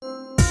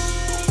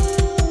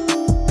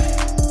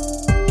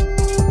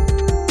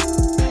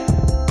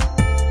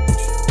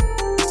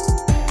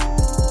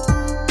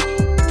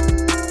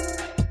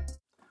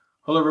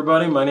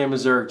everybody. My name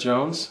is Eric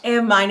Jones.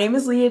 And my name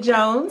is Leah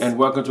Jones. And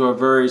welcome to a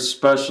very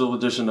special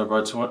edition of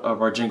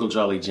our Jingle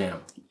Jolly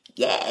Jam.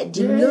 Yeah,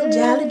 Jingle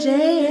Jolly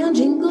Jam,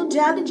 Jingle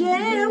Jolly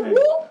Jam. Woo,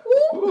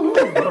 woo.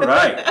 All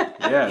right,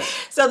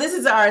 yes. So this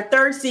is our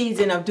third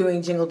season of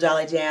doing Jingle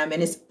Jolly Jam,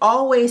 and it's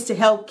always to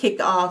help kick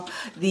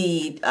off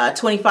the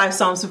 25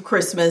 Songs of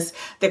Christmas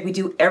that we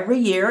do every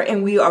year,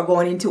 and we are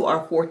going into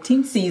our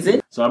 14th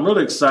season. So I'm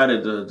really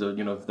excited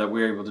that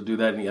we're able to do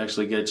that and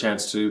actually get a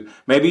chance to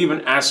maybe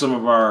even ask some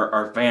of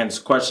our fans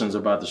questions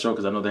about the show,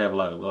 because I know they have a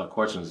lot of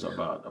questions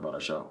about our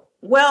show.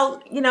 Well,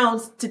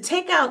 to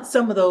take out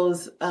some of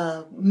those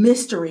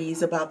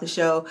mysteries about the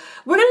show,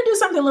 we're going to do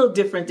something a little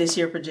different this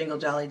year for Jingle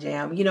Jolly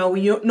Jam. We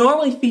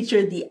normally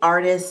feature the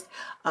artist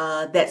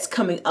that's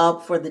coming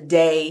up for the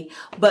day,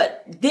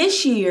 but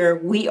this year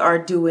we are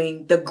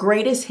doing the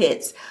greatest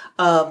hits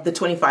of the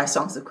 25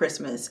 Songs of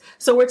Christmas.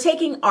 So we're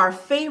taking our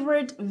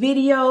favorite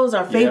videos,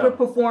 our favorite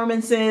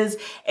performances,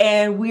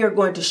 and we are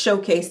going to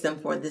showcase them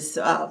for this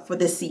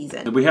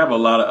season. We have a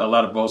lot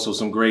of also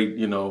some great,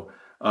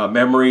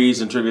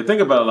 memories and trivia. Think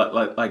about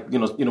it like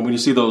when you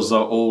see those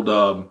old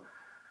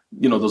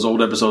those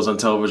old episodes on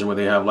television where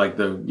they have like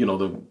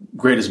the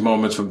greatest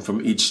moments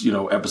from each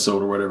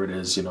episode or whatever it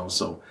is,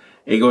 so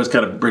it always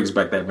kind of brings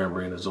back that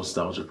memory and it's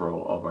nostalgia for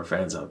all of our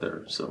fans out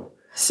there. So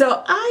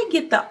I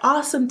get the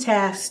awesome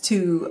task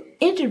to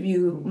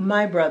interview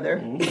my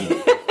brother.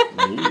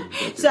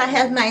 So I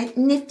have my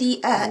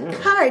nifty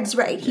cards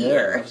right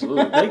here. Yeah,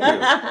 absolutely. Thank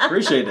you.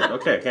 Appreciate it.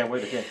 Okay, can't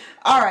wait again.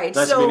 All right.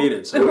 Nice to be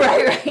needed. So.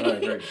 Right. All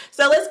right, great.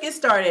 So let's get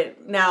started.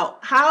 Now,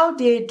 how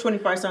did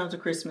 25 Songs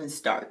of Christmas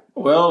start?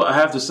 Well, I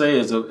have to say,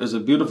 it's a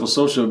beautiful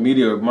social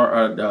media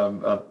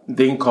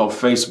thing called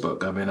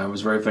Facebook. I mean, I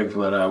was very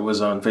thankful that I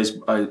was on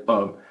Facebook.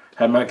 I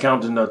had my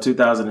account in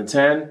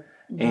 2010,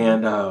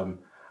 and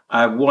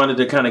I wanted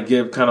to kind of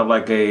give kind of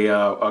like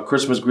a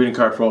Christmas greeting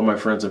card for all my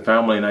friends and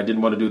family, and I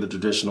didn't want to do the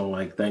traditional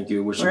thank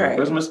you, wish you Merry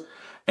Christmas.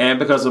 And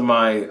because of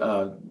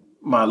my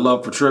my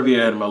love for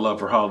trivia and my love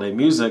for holiday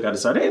music, I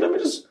decided, hey, let me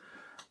just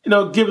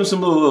give them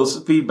some little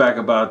feedback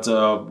about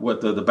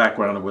what the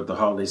background of what the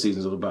holiday season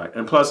is all about.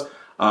 And plus,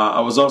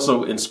 I was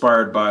also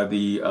inspired by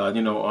the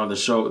on the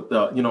show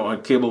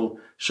on cable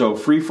show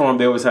Freeform,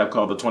 they always have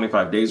called the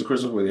 25 Days of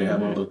Christmas, where they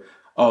have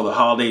all the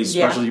holidays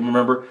specials you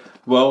remember.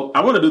 Well,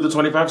 I want to do the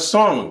 25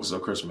 Songs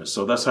of Christmas.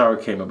 So that's how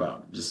it came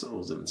about, just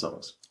those different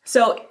songs.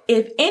 So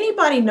if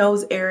anybody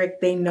knows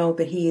Eric, they know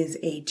that he is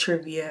a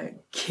trivia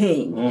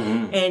king.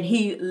 And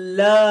he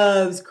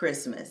loves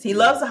Christmas. He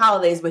loves the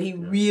holidays, but he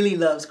really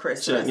loves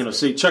Christmas.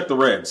 Check the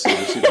Reds.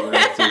 See the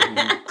Reds.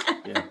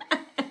 Yeah,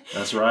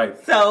 that's right.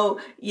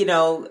 So,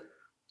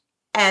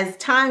 as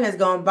time has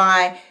gone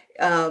by,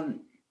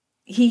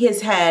 he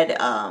has had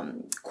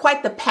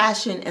quite the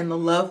passion and the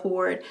love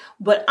for it.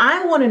 But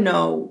I want to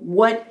know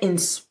what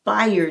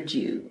inspired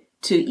you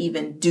to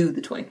even do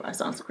the 25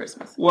 Songs of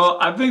Christmas. Well,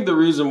 I think the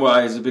reason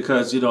why is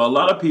because, a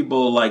lot of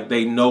people,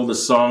 they know the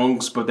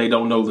songs, but they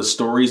don't know the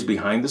stories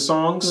behind the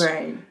songs.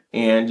 Right.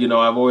 And,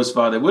 I've always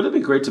thought it would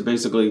be great to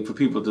basically, for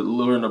people to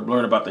learn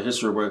about the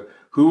history of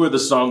who were the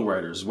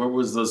songwriters, what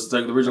was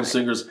the original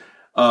singers,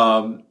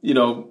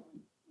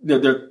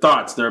 their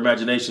thoughts, their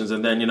imaginations.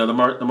 And then, the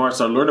more I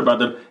started learning about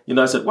them,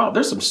 I said, wow,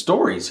 there's some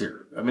stories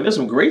here. I mean, there's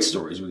some great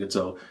stories we could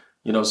tell,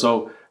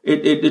 so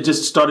it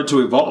just started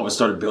to evolve. It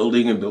started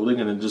building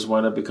and it just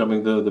wound up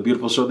becoming the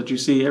beautiful show that you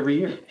see every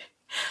year.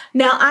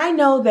 Now, I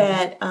know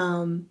that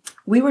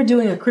we were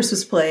doing a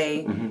Christmas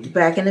play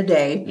back in the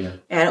day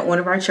at one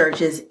of our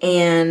churches,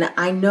 and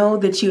I know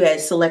that you had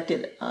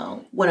selected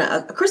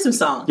a Christmas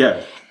song.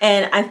 Yeah.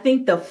 And I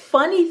think the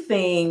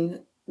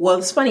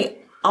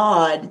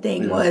odd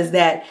thing was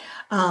that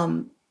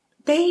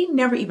they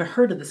never even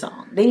heard of the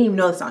song. They didn't even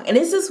know the song. And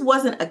this just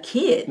wasn't a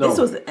kid. No. This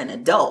was an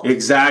adult.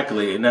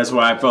 Exactly. And that's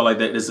why I felt like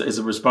that is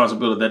a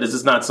responsibility. That this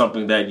is not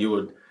something that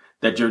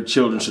your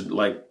children should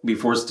be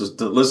forced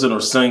to listen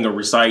or sing or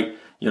recite,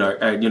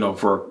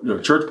 for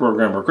a church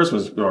program or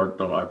Christmas or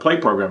a play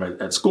program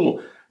at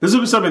school. This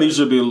would be something that you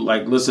should be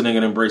listening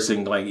and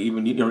embracing,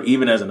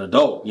 even as an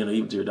adult,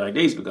 even to your dying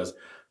days, because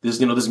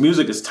this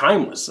music is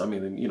timeless. I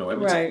mean,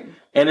 right.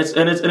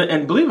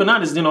 And believe it or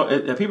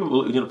not,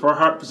 people,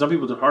 for some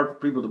people, it's hard for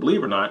people to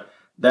believe or not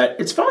that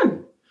it's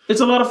fun.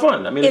 It's a lot of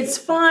fun. I mean, it's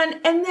fun,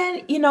 and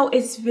then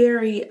it's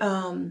very.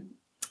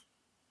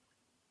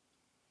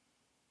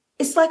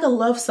 It's like a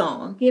love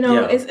song,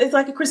 It's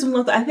like a Christmas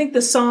love song. I think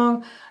the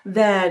song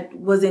that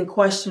was in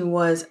question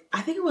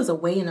I think it was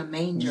 "Away in a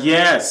Manger."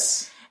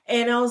 Yes.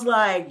 And I was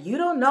like, you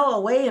don't know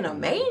 "Away in a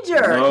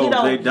Manger,"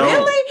 No, they don't.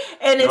 Really?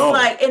 And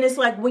it's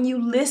like when you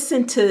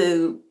listen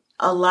to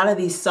a lot of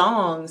these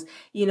songs,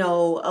 a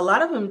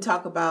lot of them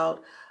talk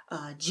about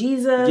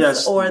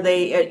Jesus, or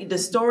the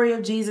story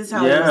of Jesus,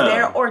 how he was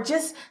there, or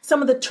just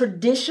some of the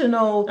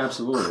traditional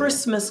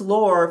Christmas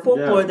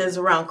folklore that's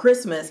around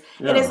Christmas.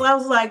 And I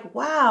was like,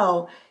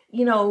 wow,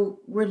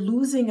 we're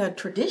losing a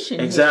tradition.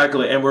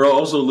 Exactly. Here. And we're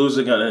also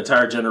losing an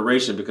entire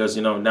generation because,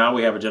 now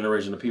we have a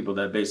generation of people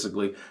that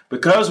basically,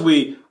 because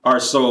we are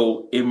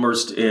so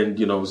immersed in,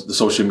 the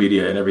social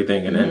media and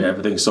everything and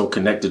everything's so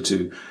connected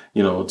to,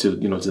 to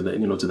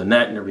the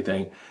net and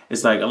everything.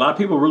 It's like a lot of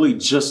people really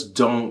just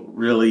don't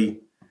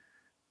really,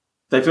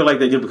 they feel like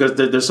because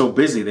they're so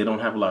busy, they don't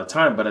have a lot of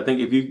time. But I think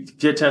if you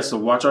get a chance to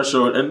watch our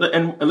show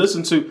and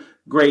listen to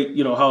great,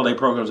 holiday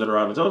programs that are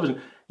out on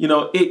television,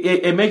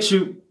 it makes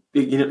you,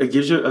 it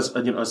gives you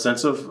a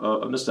sense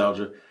of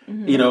nostalgia.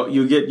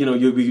 You get,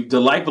 you'll be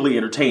delightfully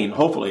entertained.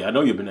 Hopefully, I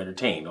know you've been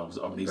entertained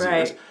over these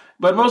years.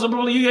 But most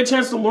importantly, you get a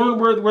chance to learn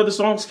where the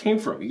songs came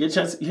from. You get a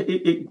chance,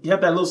 you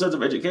have that little sense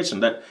of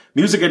education, that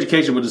music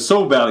education, which is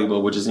so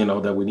valuable, which is,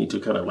 that we need to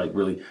kind of like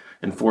really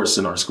enforce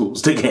in our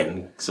schools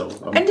again. So,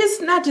 and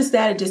just not just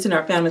that, just in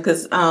our family,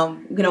 because,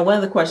 one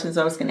of the questions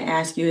I was going to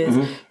ask you is,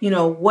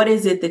 what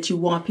is it that you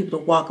want people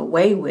to walk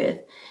away with?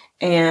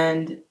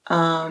 And,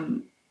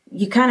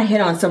 you kind of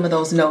hit on some of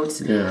those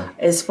notes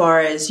as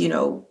far as, we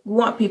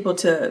want people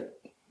to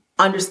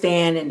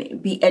understand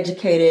and be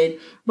educated.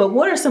 But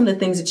what are some of the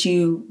things that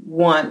you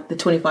want the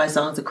 25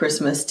 Songs of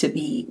Christmas to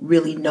be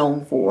really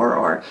known for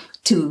or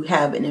to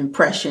have an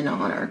impression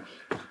on? Or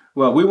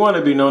Well, we want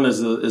to be known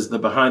as the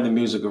behind the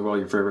music of all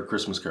your favorite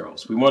Christmas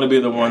carols. We want to be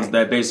the ones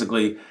that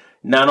basically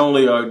not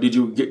only that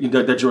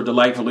you were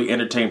delightfully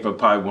entertained for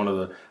probably one of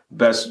the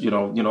best,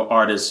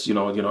 artists, in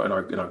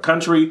our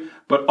country,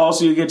 but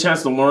also you get a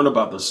chance to learn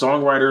about the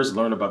songwriters,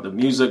 learn about the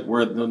music,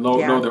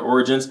 know their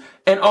origins,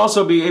 and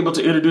also be able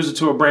to introduce it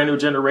to a brand new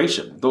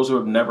generation, those who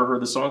have never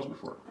heard the songs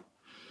before.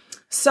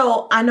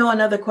 So I know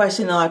another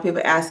question a lot of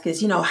people ask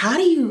is, how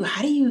do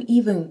you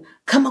even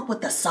come up with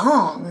the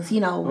songs?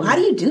 How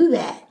do you do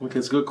that? Okay,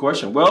 it's a good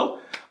question.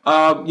 Well,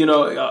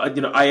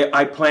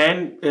 I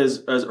plan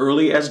as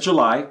early as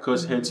July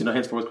because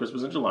henceforth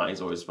Christmas in July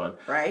is always fun.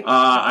 Right.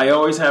 I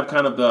always have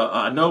kind of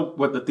I know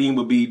what the theme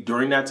will be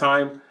during that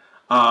time.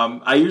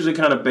 I usually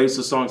kind of base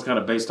the songs kind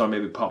of based on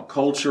maybe pop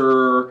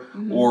culture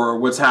or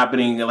what's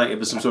happening, like if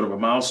it's some sort of a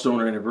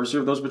milestone or anniversary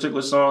of those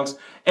particular songs.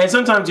 And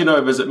sometimes,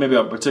 if it's maybe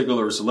a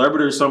particular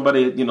celebrity or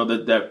somebody,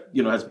 that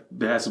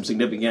has some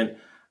significant,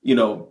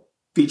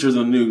 features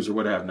in the news or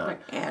what have not.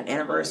 Like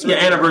anniversary. Yeah,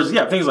 anniversary.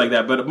 Yeah, things like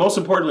that. But most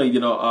importantly,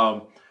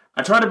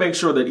 I try to make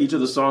sure that each of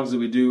the songs that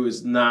we do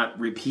is not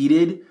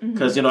repeated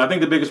because, I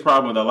think the biggest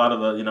problem with a lot of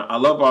the, I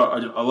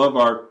love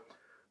our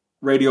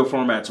radio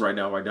formats right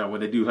now where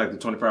they do like the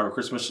 24-hour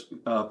Christmas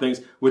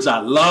things, which I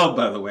love,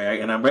 by the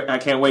way, and I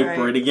can't wait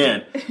for it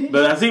again.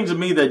 But it seems to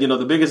me that,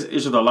 the biggest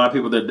issue that a lot of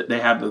people that they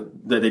have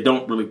that they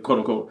don't really, quote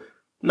unquote,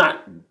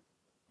 not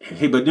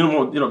hate, but,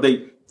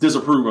 they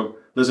disapprove of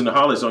listening to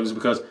holiday songs is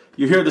because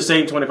you hear the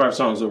same 25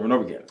 songs over and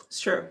over again. It's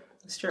true.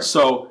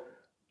 So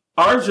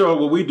our show,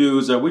 what we do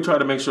is that we try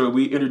to make sure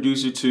we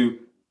introduce you to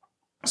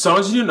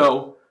songs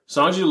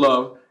songs you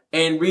love,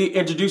 and we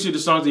introduce you to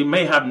songs you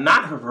may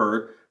not have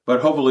heard,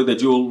 but hopefully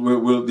that you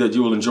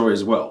will enjoy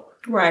as well.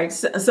 Right.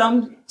 So,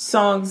 some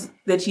songs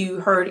that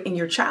you heard in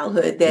your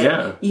childhood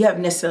that you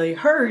haven't necessarily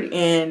heard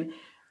in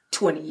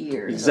 20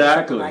 years.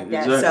 Exactly. Like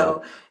that. Exactly.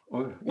 So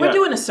we're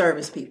doing a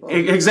service, people.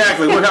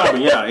 Exactly. We're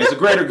helping. Yeah. It's a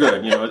greater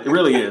good. It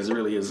really is. It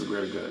really is a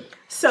greater good.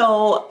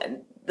 So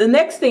the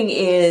next thing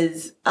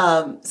is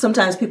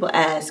sometimes people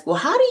ask, well,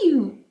 how do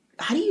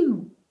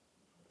you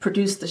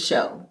produce the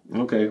show?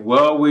 Okay.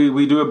 Well,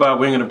 we do it by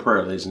winging a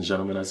prayer, ladies and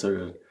gentlemen. That's so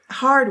good.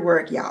 Hard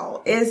work,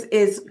 y'all.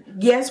 Is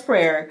yes,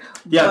 prayer.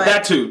 Yeah,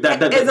 that too.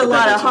 That is a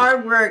lot of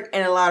hard work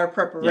and a lot of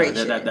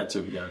preparation. Yeah, that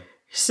too. Yeah.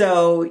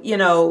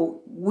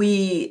 So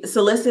we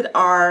solicit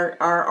our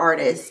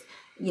artists.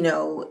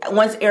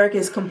 Once Eric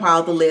has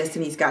compiled the list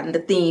and he's gotten the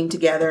theme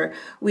together,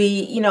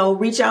 we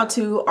reach out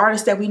to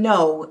artists that we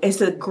know.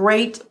 It's a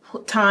great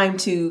time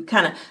to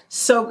kind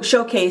of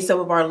showcase some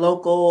of our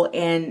local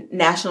and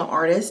national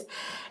artists,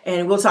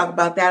 and we'll talk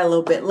about that a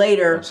little bit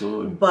later.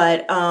 Absolutely.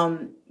 But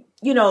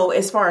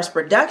as far as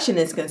production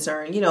is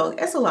concerned,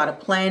 it's a lot of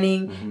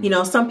planning.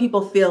 Some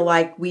people feel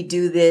like we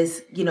do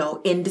this,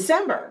 in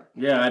December.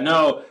 Yeah, I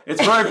know.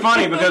 It's very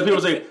funny because people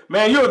say,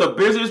 man, you're the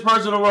busiest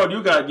person in the world.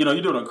 You got, you're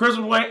doing a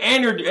Christmas play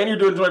and you're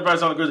doing 25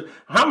 songs on Christmas.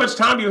 How much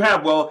time do you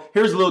have? Well,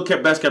 here's a little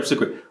best kept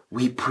secret.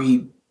 We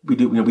pre-shoot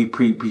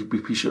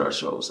our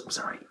shows. I'm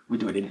sorry. We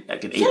do it in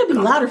like an 8 You gotta be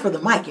louder for the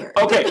mic, Eric.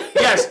 Okay,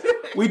 yes.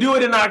 We do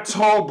it in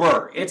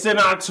October. It's in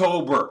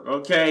October,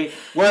 okay?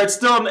 Where it's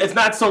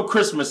not so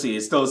Christmassy.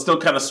 It's still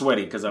kind of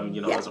sweaty because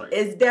that's right.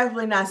 It's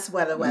definitely not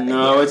sweater weather.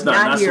 No, it's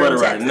not sweater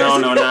weather. No,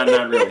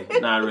 not really.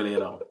 Not really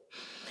at all.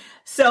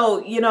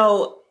 So,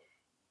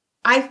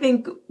 I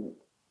think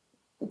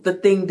the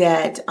thing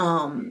that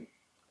I'm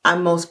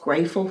most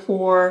grateful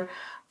for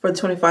the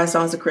 25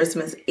 Songs of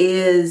Christmas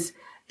is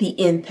the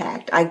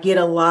impact. I get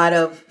a lot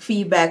of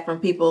feedback from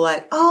people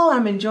like, oh,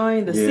 I'm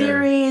enjoying the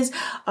series.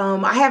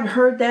 I haven't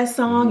heard that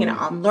song and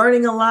I'm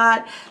learning a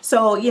lot.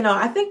 So,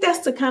 I think that's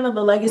the kind of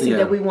the legacy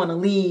that we want to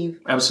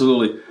leave.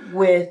 Absolutely.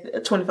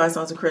 With 25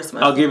 Songs of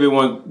Christmas. I'll give you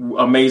one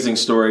amazing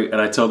story,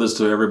 and I tell this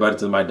to everybody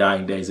to my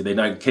dying days.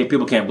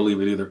 People can't believe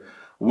it either.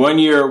 One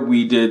year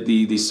we did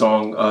the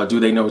song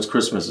 "Do They Know It's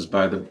Christmas" is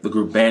by the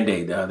group Band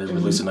Aid. They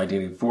released in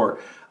 1984.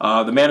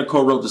 The man who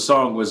co-wrote the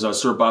song was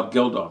Sir Bob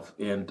Geldof,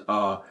 and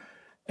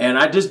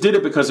I just did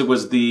it because it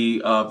was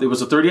the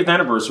 30th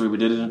anniversary. We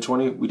did it in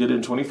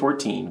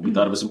 2014. We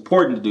thought it was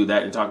important to do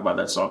that and talk about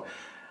that song.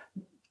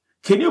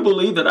 Can you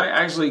believe that I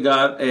actually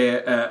got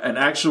an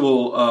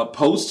actual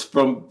post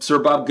from Sir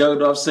Bob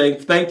Geldof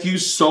saying thank you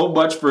so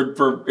much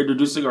for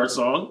introducing our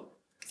song?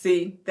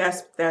 See,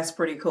 that's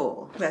pretty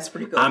cool. That's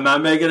pretty cool. I'm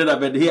not making it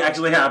up. It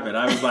actually happened.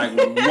 I was like,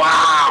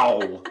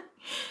 wow.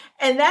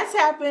 And that's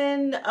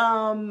happened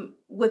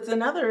with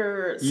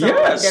another song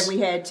that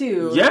we had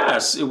too.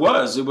 Yes, it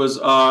was. It was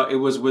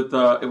with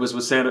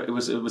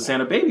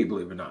Santa Baby,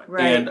 believe it or not.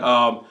 Right.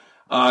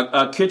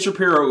 And Kit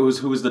Shapiro,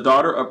 who was the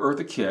daughter of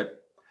Eartha Kitt,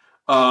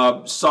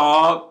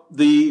 saw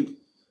the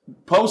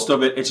post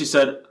of it, and she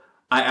said,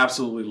 "I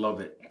absolutely love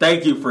it.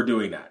 Thank you for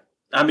doing that."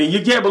 I mean,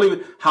 you can't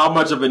believe how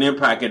much of an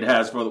impact it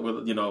has for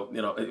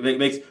it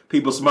makes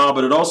people smile,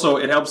 but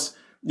it helps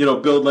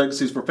build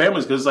legacies for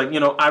families, because it's like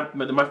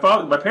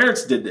my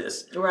parents did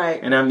this, right?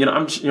 And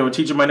I'm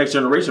teaching my next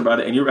generation about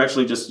it, and you're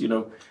actually just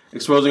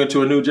exposing it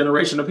to a new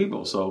generation of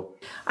people. So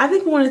I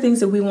think one of the things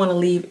that we want to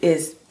leave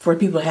is for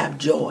people to have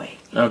joy.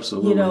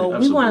 Absolutely.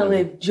 We want to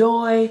live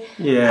joy.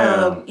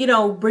 Yeah.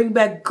 Bring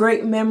back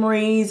great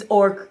memories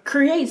or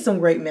create some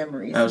great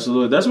memories.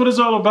 Absolutely. That's what it's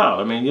all about.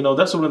 I mean,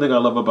 that's one thing I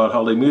love about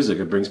holiday music.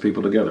 It brings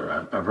people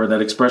together. I've heard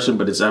that expression,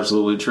 but it's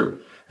absolutely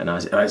true. And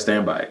I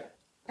stand by it.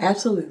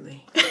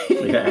 Absolutely.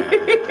 Yeah.